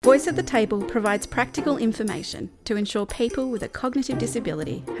Voice at the Table provides practical information to ensure people with a cognitive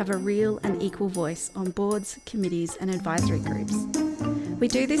disability have a real and equal voice on boards, committees and advisory groups. We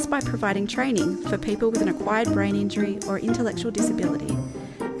do this by providing training for people with an acquired brain injury or intellectual disability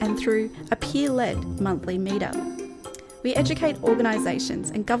and through a peer-led monthly meetup. We educate organisations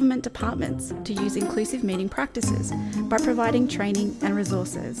and government departments to use inclusive meeting practices by providing training and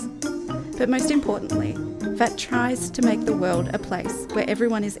resources. But most importantly, VAT tries to make the world a place where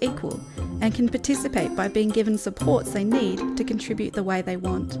everyone is equal and can participate by being given supports they need to contribute the way they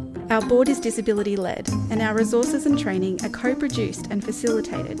want. Our board is disability-led and our resources and training are co-produced and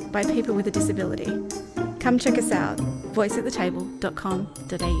facilitated by people with a disability. Come check us out,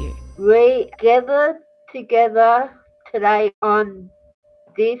 voiceatthetable.com.au. We gather together today on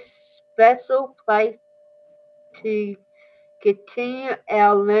this special place to continue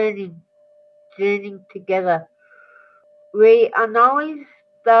our learning journey together. We acknowledge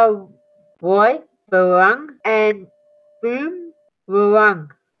the Woi Wurrung and Boom Wurrung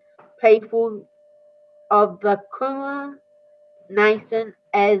people of the Kulin Nation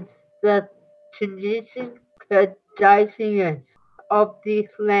as the traditional custodians of this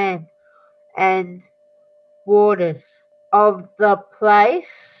land and waters of the place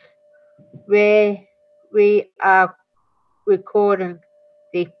where we are recording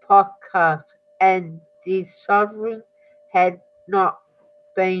this podcast, and the sovereign had not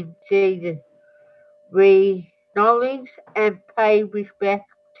been ceded. We acknowledge and pay respect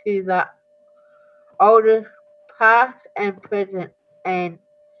to the elders past and present and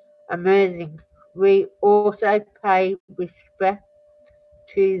emerging. We also pay respect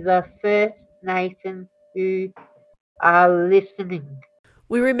to the First Nations who are listening.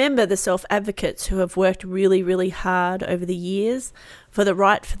 We remember the self-advocates who have worked really, really hard over the years for the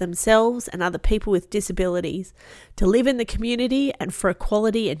right for themselves and other people with disabilities to live in the community and for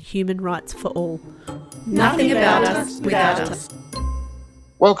equality and human rights for all. Nothing about us without us.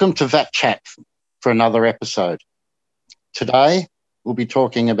 Welcome to VAT Chat for another episode. Today, we'll be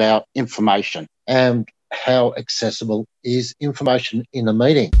talking about information and how accessible is information in a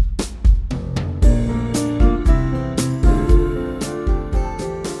meeting.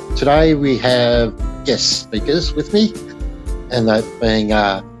 Today we have guest speakers with me, and that being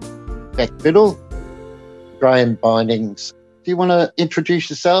Beck Biddle, Graham Bindings. Do you want to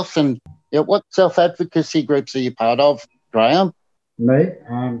introduce yourself and what self-advocacy groups are you part of, Graham? Me?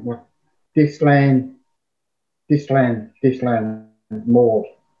 Disland, more.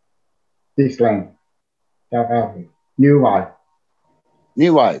 Disland, South Africa. New Wave.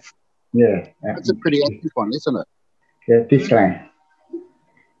 New Wave? Yeah. That's a pretty active one, isn't it? Yeah, Disland.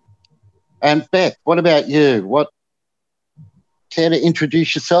 And Beck, what about you? Care to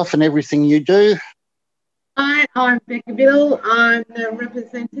introduce yourself and everything you do? Hi, I'm Becca Biddle. I'm the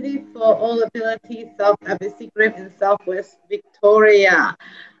representative for All Ability Self-Advocacy Group in Southwest Victoria.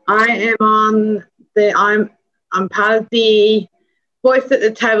 I'm part of the Voice at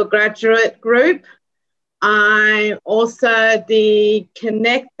the Table graduate group. I'm also the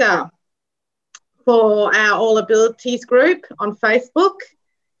connector for our All Abilities group on Facebook.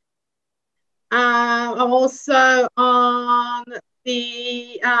 I'm also on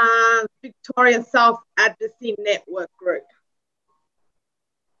the Victoria Self-Advocacy Network group.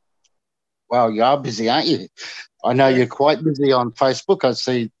 Well, you are busy, aren't you? I know you're quite busy on Facebook. I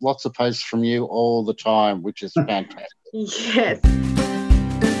see lots of posts from you all the time, which is fantastic. Yes.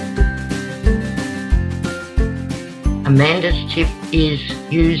 Amanda's tip is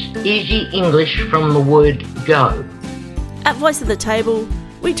use easy English from the word go. At Voice at the Table,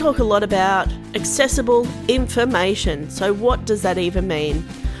 we talk a lot about accessible information. So what does that even mean?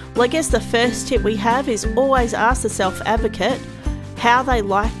 Well, I guess the first tip we have is always ask the self-advocate how they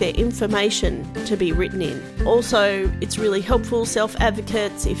like their information to be written in. Also, it's really helpful,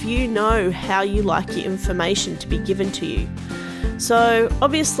 self-advocates, if you know how you like your information to be given to you. So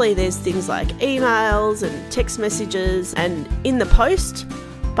obviously there's things like emails and text messages and in the post,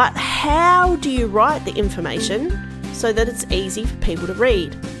 but how do you write the information so that it's easy for people to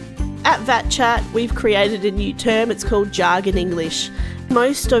read? At VAT Chat, we've created a new term. It's called jargon English.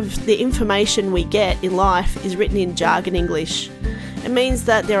 Most of the information we get in life is written in jargon English. It means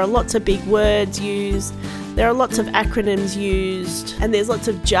that there are lots of big words used, there are lots of acronyms used, and there's lots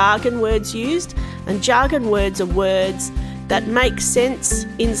of jargon words used. And jargon words are words that make sense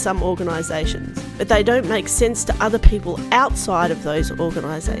in some organisations, but they don't make sense to other people outside of those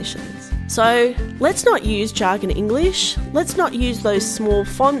organisations. So let's not use jargon English, let's not use those small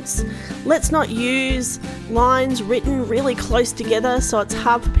fonts, let's not use lines written really close together so it's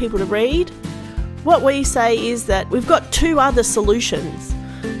hard for people to read. What we say is that we've got two other solutions.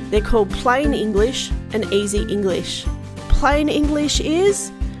 They're called Plain English and Easy English. Plain English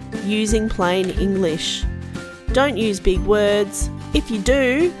is using plain English. Don't use big words. If you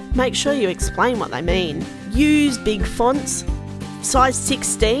do, make sure you explain what they mean. Use big fonts. Size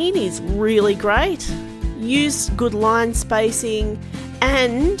 16 is really great. Use good line spacing,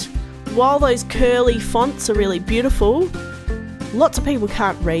 and while those curly fonts are really beautiful, lots of people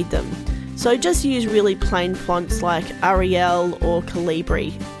can't read them. So just use really plain fonts like Arial or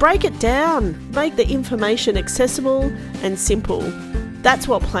Calibri. Break it down. Make the information accessible and simple. That's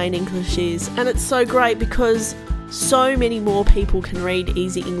what plain English is, and it's so great because so many more people can read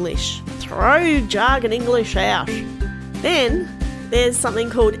easy English. Throw jargon English out. Then there's something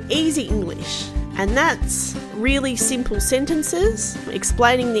called easy English, and that's really simple sentences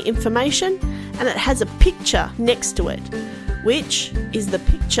explaining the information, and it has a picture next to it, which is the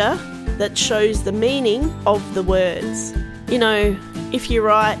picture that shows the meaning of the words. You know, if you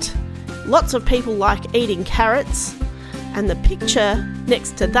write, lots of people like eating carrots, and the picture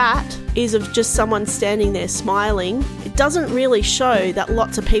next to that is of just someone standing there smiling, it doesn't really show that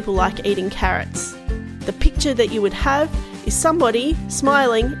lots of people like eating carrots. The picture that you would have is somebody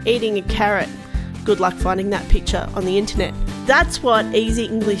smiling eating a carrot. Good luck finding that picture on the internet. That's what easy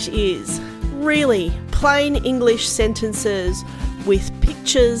English is. Really, plain English sentences with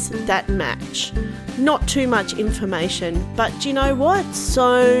pictures that match. Not too much information, but do you know what?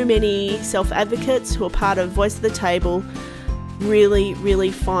 So many self-advocates who are part of Voice of the Table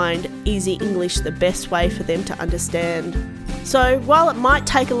really find easy English the best way for them to understand. So while it might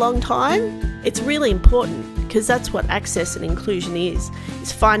take a long time, it's really important because that's what access and inclusion is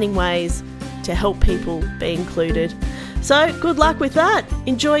finding ways to help people be included. So good luck with that.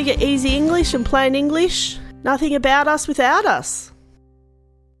 Enjoy your easy English and plain English. Nothing about us without us.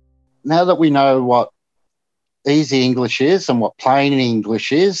 Now that we know what easy English is and what plain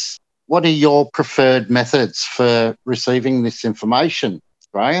English is, what are your preferred methods for receiving this information,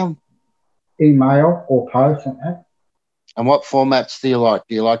 Graham? Email or post. And what formats do you like?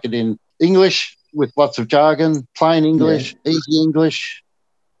 Do you like it in English with lots of jargon, plain English, easy English,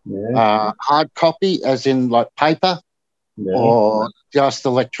 hard copy as in like paper, or just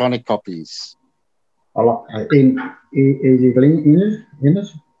electronic copies? I like easy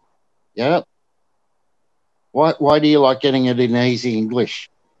English. Yeah. Why do you like getting it in easy English?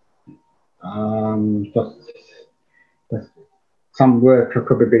 Just some words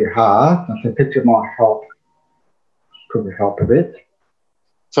could be a bit hard. The picture might help. Could help a bit.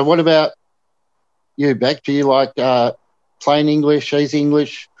 So what about you, Beck? Do you like plain English, easy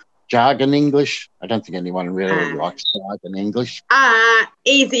English, jargon English? I don't think anyone really likes jargon English.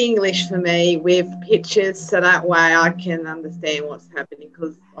 Easy English for me with pictures, so that way I can understand what's happening,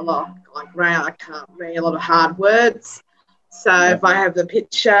 because a lot, like Ray, I can't read a lot of hard words. So if I have the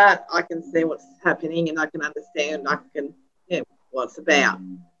picture, I can see what's happening and I can understand, what it's about.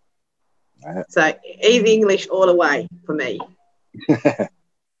 So easy English all the way for me.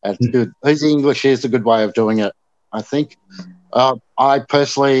 That's good. Easy English is a good way of doing it, I think. I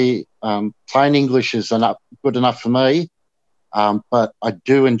personally, plain English is good enough for me, but I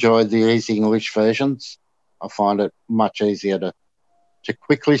do enjoy the easy English versions. I find it much easier to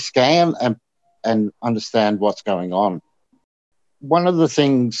quickly scan and understand what's going on. One of the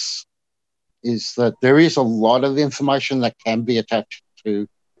things is that there is a lot of information that can be attached to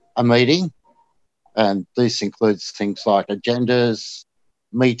a meeting, and this includes things like agendas,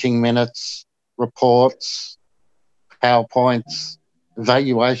 meeting minutes, reports, PowerPoints,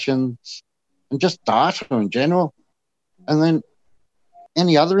 evaluations, and just data in general. And then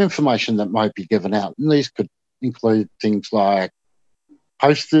any other information that might be given out. And these could include things like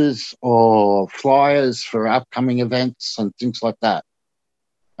posters or flyers for upcoming events and things like that.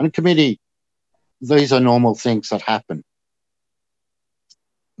 And a committee, these are normal things that happen.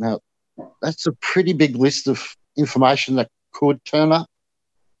 Now, that's a pretty big list of information that could turn up.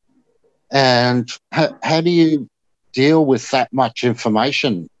 And how do you deal with that much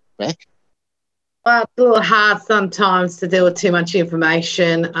information, Beck? Well, it's a little hard sometimes to deal with too much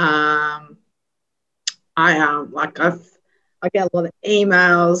information. I get a lot of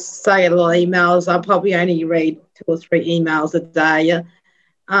emails. So I get a lot of emails. I probably only read 2 or 3 emails a day.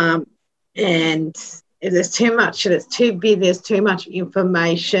 And if there's too much and it's too big, there's too much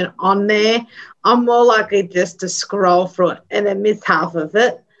information on there, I'm more likely just to scroll through it and then miss half of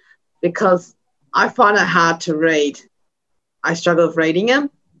it, because I find it hard to read. I struggle with reading them.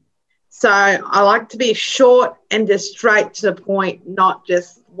 So I like to be short and just straight to the point, not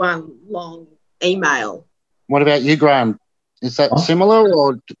just one long email. What about you, Graham? Is that similar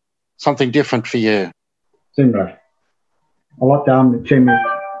or something different for you? Similar. I like to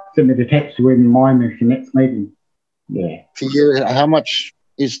send me the text to remind me for next meeting. Yeah. For you, how much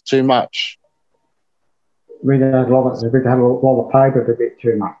is too much? We'd have a lot of paper, a bit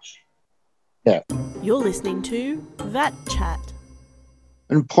too much. Yeah. You're listening to That Chat.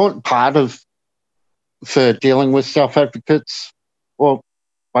 An important part for dealing with self-advocates, or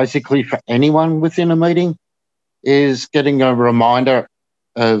basically for anyone within a meeting, is getting a reminder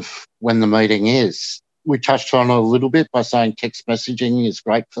of when the meeting is. We touched on it a little bit by saying text messaging is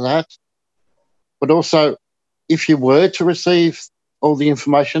great for that. But also, if you were to receive all the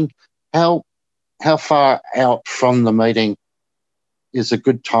information, how far out from the meeting is a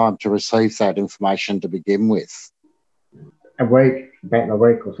good time to receive that information to begin with? About a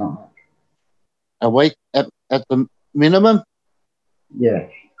week or something. A week at the minimum? Yeah.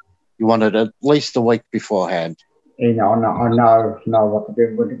 You want it at least a week beforehand? You know, I know what to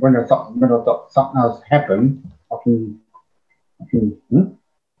do. When something else happens, I can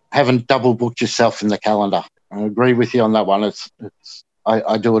Haven't double booked yourself in the calendar. I agree with you on that one.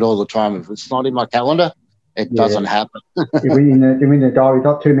 I do it all the time. If it's not in my calendar, it doesn't happen. If in the diary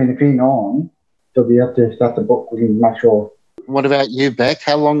got too many things on, so we have to start the book. We can make sure. What about you, Beck?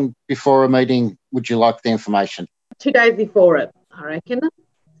 How long before a meeting would you like the information? 2 days before it, I reckon.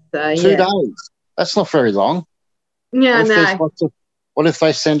 So, 2 days? That's not very long. Yeah, no. What if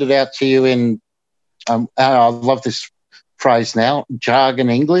they send it out to you in, I love this phrase now, jargon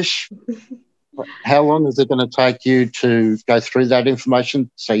English? How long is it going to take you to go through that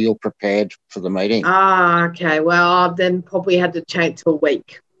information so you're prepared for the meeting? Okay. Well, I've then probably had to change to a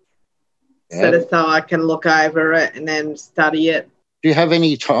week. So I can look over it and then study it. Do you have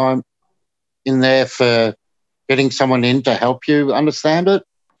any time in there for getting someone in to help you understand it?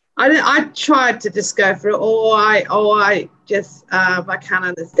 I tried to just go for it, or I just if I can't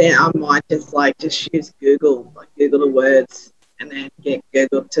understand, I might just use Google, Google the words, and then get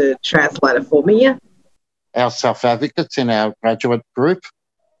Google to translate it for me. Yeah. Our self-advocates in our graduate group,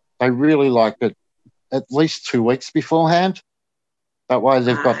 they really like it at least 2 weeks beforehand. That way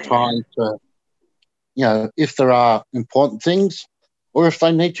they've got time to, if there are important things or if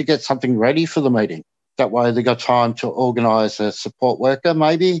they need to get something ready for the meeting. That way they've got time to organise a support worker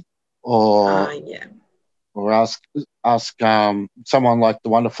maybe, or ask someone like the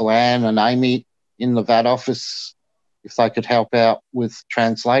wonderful Anne and Amy in the VAT office if they could help out with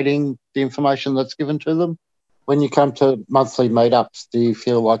translating the information that's given to them. When you come to monthly meetups, do you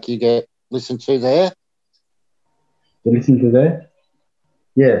feel like you get listened to there? You listen to there?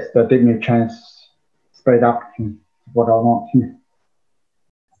 Yes, that gave me a chance to speed up what I want.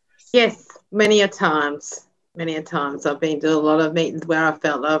 Yes, many a times. I've been to a lot of meetings where I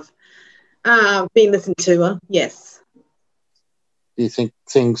felt I've been listened to. Yes. Do you think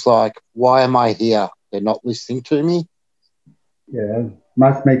things like, why am I here? They're not listening to me? Yeah,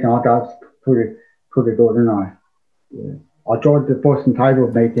 most meetings I go pretty good, don't I? Yeah. I joined the Boston Table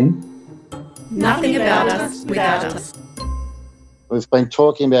meeting. Nothing about us without us. We've been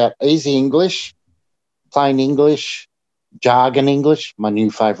talking about easy English, plain English, jargon English, my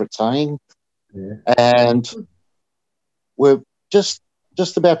new favourite saying. Yeah. And we're just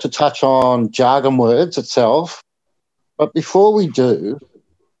about to touch on jargon words itself. But before we do,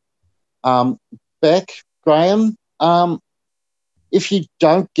 Beck, Graham, if you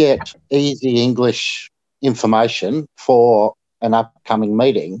don't get easy English information for an upcoming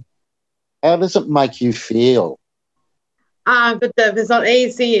meeting, how does it make you feel? But if it's not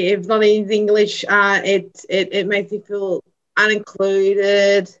easy English, it makes me feel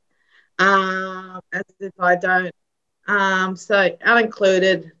unincluded, as if I don't. So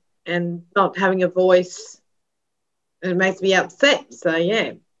unincluded and not having a voice, it makes me upset. So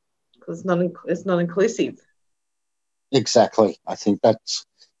yeah, because it's not inclusive. Exactly. I think that's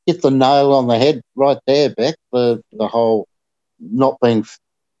hit the nail on the head right there, Beck. The whole not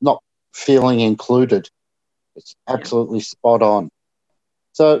feeling included. It's absolutely spot on.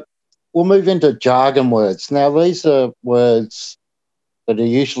 So we'll move into jargon words. Now, these are words that are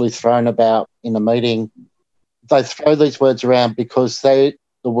usually thrown about in a meeting. They throw these words around because they're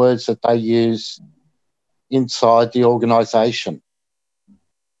the words that they use inside the organisation.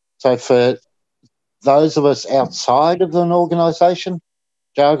 So for those of us outside of an organisation,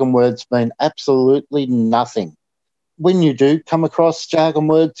 jargon words mean absolutely nothing. When you do come across jargon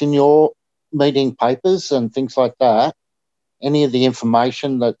words in your meeting papers and things like that, any of the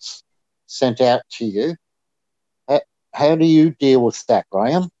information that's sent out to you, how do you deal with that,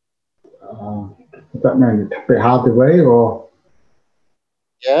 Graham? Does that mean it's a bit hard to read, or?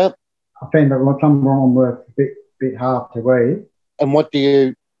 Yeah. I find that some wrong words a bit hard to read. And what do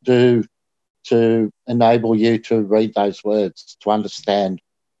you do to enable you to read those words, to understand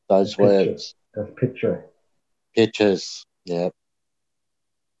those words. The picture. Pictures, yeah.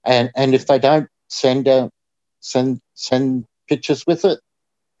 And if they don't send pictures with it,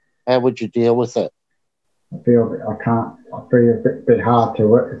 how would you deal with it? I feel a bit hard to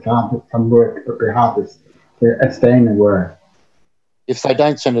work. It's hard to some work, but a bit hard to understand the word. If they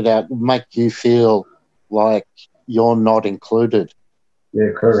don't send it out, it will make you feel like you're not included.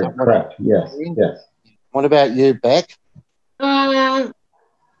 Yeah, correct. Yes. What about you, Beck?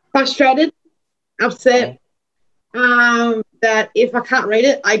 Frustrated, upset. That if I can't read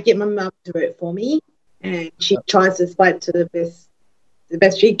it, I get my mum to read it for me, and she tries to explain to the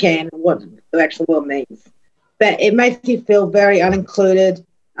best she can what the actual word means. But it makes me feel very unincluded.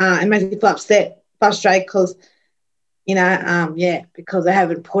 It makes me feel upset, frustrated because, because I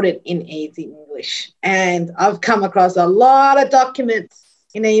haven't put it in easy English. And I've come across a lot of documents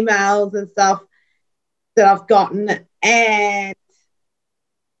in emails and stuff that I've gotten, and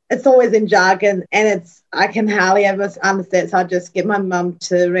it's always in jargon, and I can hardly ever understand. So I just get my mum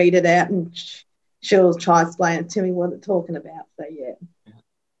to read it out, and she'll try to explain it to me what it's talking about. So yeah.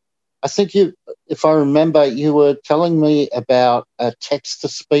 I think if I remember, you were telling me about a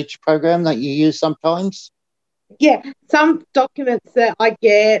text-to-speech program that you use sometimes. Yeah, some documents that I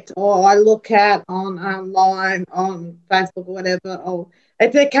get or I look at online on Facebook or whatever,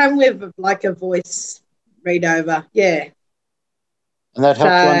 they come with like a voice read over. Yeah. And that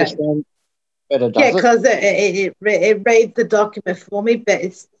helps you understand better, does it? Yeah, because it reads the document for me, but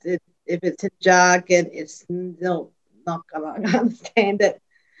if it's in jargon, it's not going to understand it.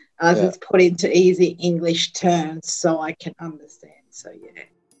 It's put into easy English terms so I can understand. So, yeah.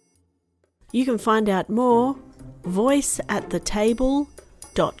 You can find out more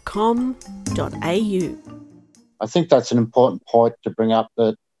voiceatthetable.com.au. I think that's an important point to bring up,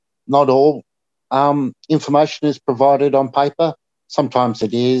 that not all information is provided on paper. Sometimes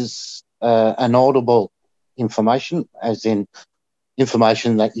it is an audible information, as in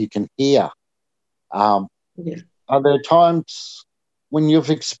information that you can hear. Are there times when you've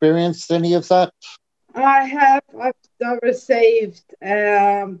experienced any of that? I have. I've received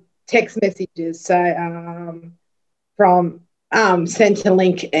text messages, from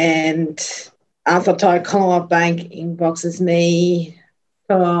Centrelink and Arthur Commonwealth Bank inboxes me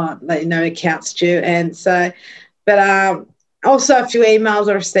for accounts due, and so, but also a few emails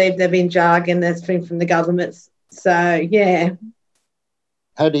I received that have been jargon that's been from the governments. So yeah.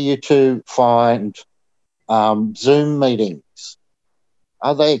 How do you two find Zoom meetings?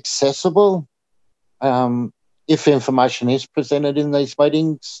 Are they accessible? If information is presented in these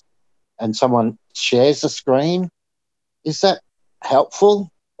meetings and someone shares a screen, is that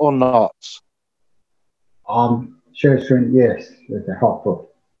helpful or not? Share screen, yes, it's helpful.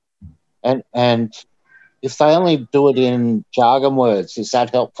 And if they only do it in jargon words, is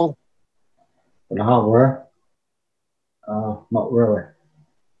that helpful? For the hardware? Not really.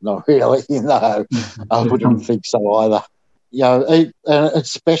 Not really, no. I wouldn't think so either.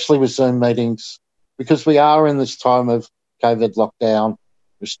 Especially with Zoom meetings, because we are in this time of COVID lockdown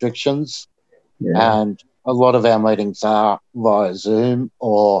restrictions, and a lot of our meetings are via Zoom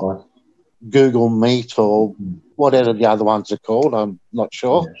or Google Meet or whatever the other ones are called. I'm not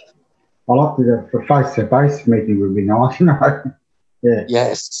sure. Yes. I like the face-to-face meeting would be nice, Yeah.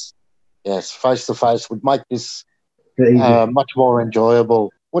 Yes, face-to-face would make this much more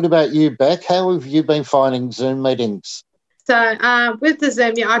enjoyable. What about you, Beck? How have you been finding Zoom meetings? So with the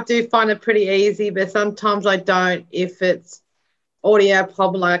Zoom, I do find it pretty easy, but sometimes I don't if it's audio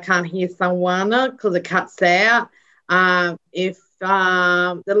problem, like I can't hear someone because it cuts out. If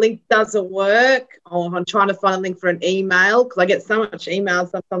the link doesn't work, or I'm trying to find a link for an email, because I get so much email,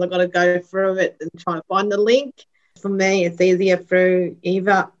 sometimes I've got to go through it and try to find the link. For me, it's easier through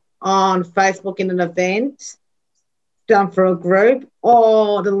either on Facebook in an event, done for a group,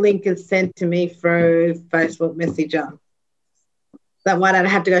 or the link is sent to me through Facebook Messenger. That way I don't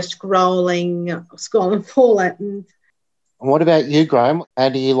have to go scrolling for it. And what about you, Graham? How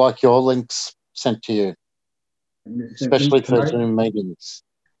do you like your links sent to you, especially for Zoom meetings?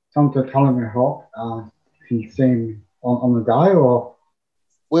 Sometimes telling me help if you see him on the day, or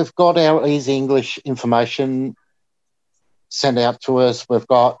we've got our Easy English information sent out to us. We've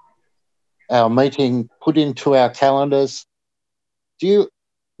got our meeting put into our calendars. Do you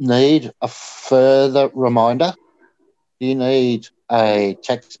need a further reminder? Do you need a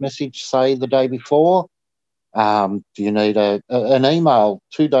text message, say, the day before? Do you need an email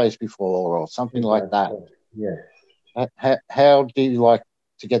 2 days before or something like that? Yes. How do you like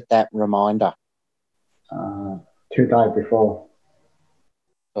to get that reminder? 2 days before.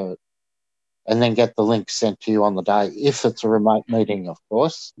 and then get the link sent to you on the day, if it's a remote meeting, of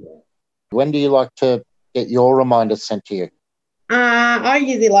course. When do you like to get your reminders sent to you? I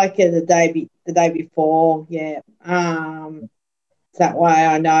usually like it the day before, yeah. That way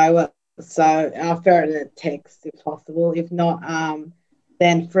I know it. So I'll throw it in a text if possible. If not,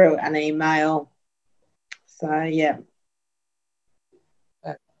 then through an email. So, yeah.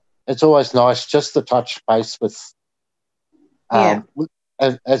 It's always nice just to touch base with, as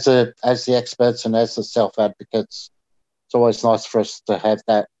the experts and as the self-advocates. It's always nice for us to have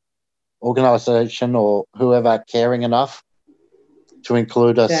that organisation or whoever caring enough to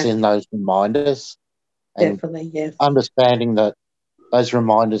include us in those reminders. And definitely, yes. Understanding that those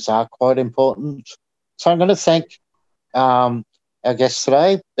reminders are quite important. So I'm going to thank our guests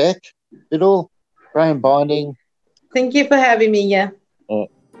today, Beck Biddle, Graham Binding. Thank you for having me, yeah.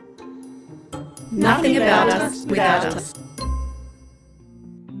 Nothing about us without us.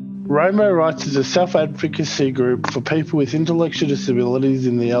 Rainbow Rights is a self-advocacy group for people with intellectual disabilities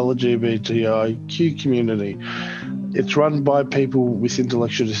in the LGBTIQ community. It's run by people with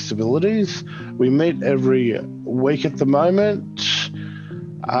intellectual disabilities. We meet every week at the moment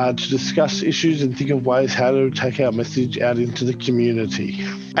to discuss issues and think of ways how to take our message out into the community.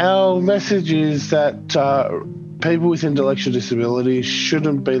 Our message is that people with intellectual disabilities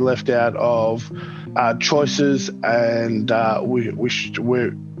shouldn't be left out of choices, and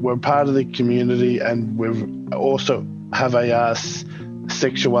we're part of the community, and we also have a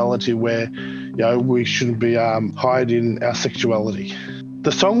sexuality where we shouldn't be hiding our sexuality.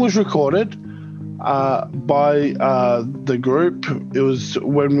 The song was recorded by the group. It was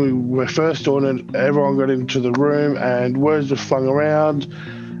when we were first on it, everyone got into the room and words were flung around,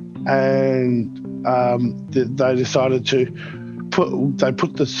 and they decided to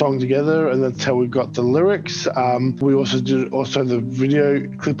put the song together, and that's how we got the lyrics. We also did the video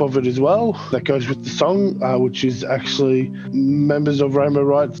clip of it as well that goes with the song, which is actually members of Rainbow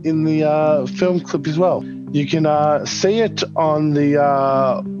Rights in the film clip as well. You can see it on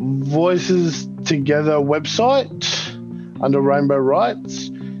the Voices Together website under Rainbow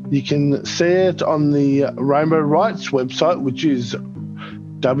Rights. You can see it on the Rainbow Rights website, which is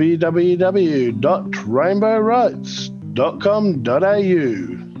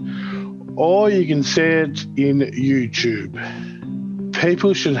www.rainbowrights.com.au, or you can see it in YouTube.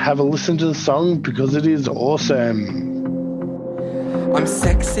 People should have a listen to the song because it is awesome. I'm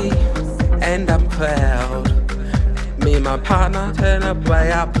sexy and I'm proud. Me and my partner turn up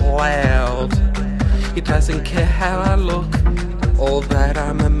way up loud. He doesn't care how I look or that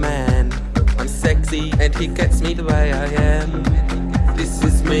I'm a man. I'm sexy and he gets me the way I am. This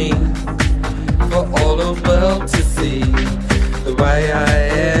is me for all the world to see. The way I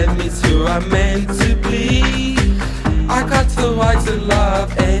am is who I'm meant to be. I got the right to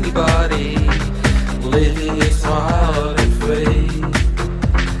love anybody. Living is wild and free.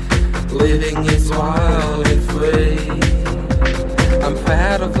 Living is wild and free. I'm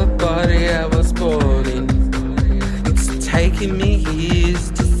proud of the body I was born in. It's taken me years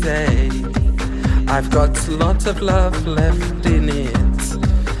to say I've got lots of love left in it,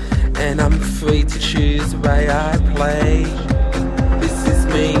 and I'm free to choose the way I play. This is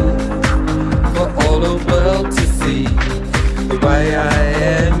me for all the world to see. The way I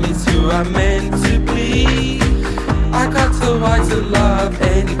am is who I'm meant to be. I got the right to love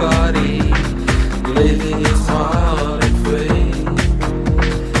anybody. Living is wild and free.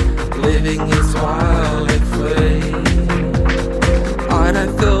 Living is wild and free. I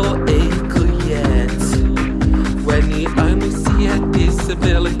don't feel equal yet when you only see a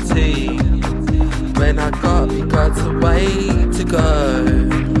disability. When I got a way to go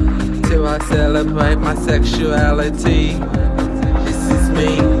till I celebrate my sexuality. This is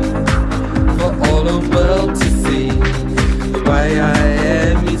me for all the world to see. The way I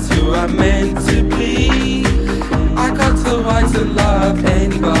am is who I'm meant to be. I got the right to love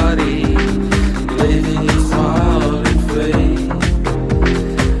anybody. Living is wild and free.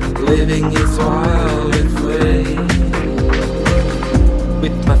 Living is wild and free.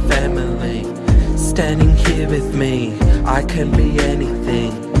 With my family standing here with me, I can be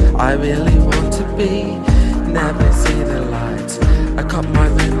anything I really want to be. Never see the light. I got my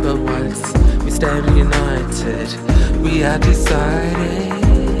rainbow rights. We stand united. We are decided.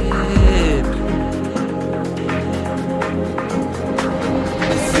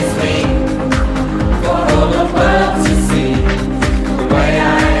 This is me for all the world to see. The way I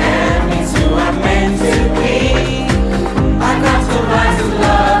am is who I'm meant to be. I got the right to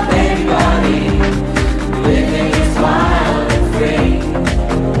love anybody. Living is wild and free.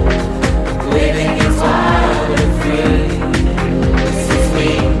 Living is wild and free. This is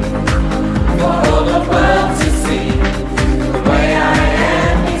me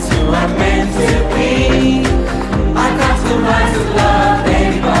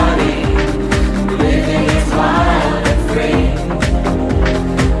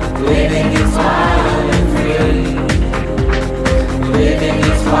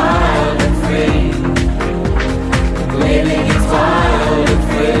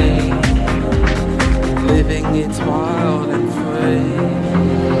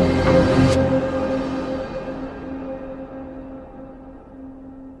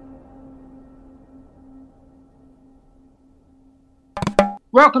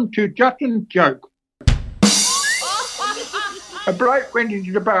Welcome to Justin's Joke. A bloke went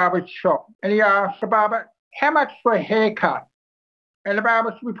into the barber's shop and he asked the barber, how much for a haircut? And the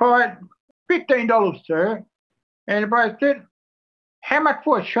barber replied, $15, sir. And the bloke said, how much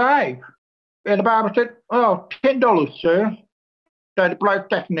for a shave? And the barber said, oh, $10, sir. So the bloke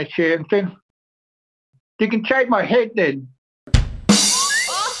sat in the chair and said, you can shave my head then.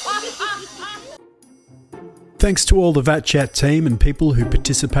 Thanks to all the VAT Chat team and people who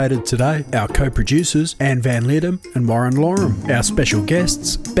participated today, our co-producers Anne Van Leerdam and Warren Lorem, our special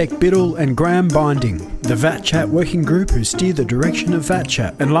guests Beck Biddle and Graham Binding, the VAT Chat working group who steer the direction of VAT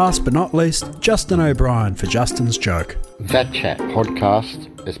Chat, and last but not least, Justin O'Brien for Justin's Joke. VAT Chat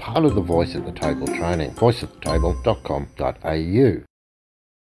podcast is part of the Voice at the Table training, voiceatthetable.com.au.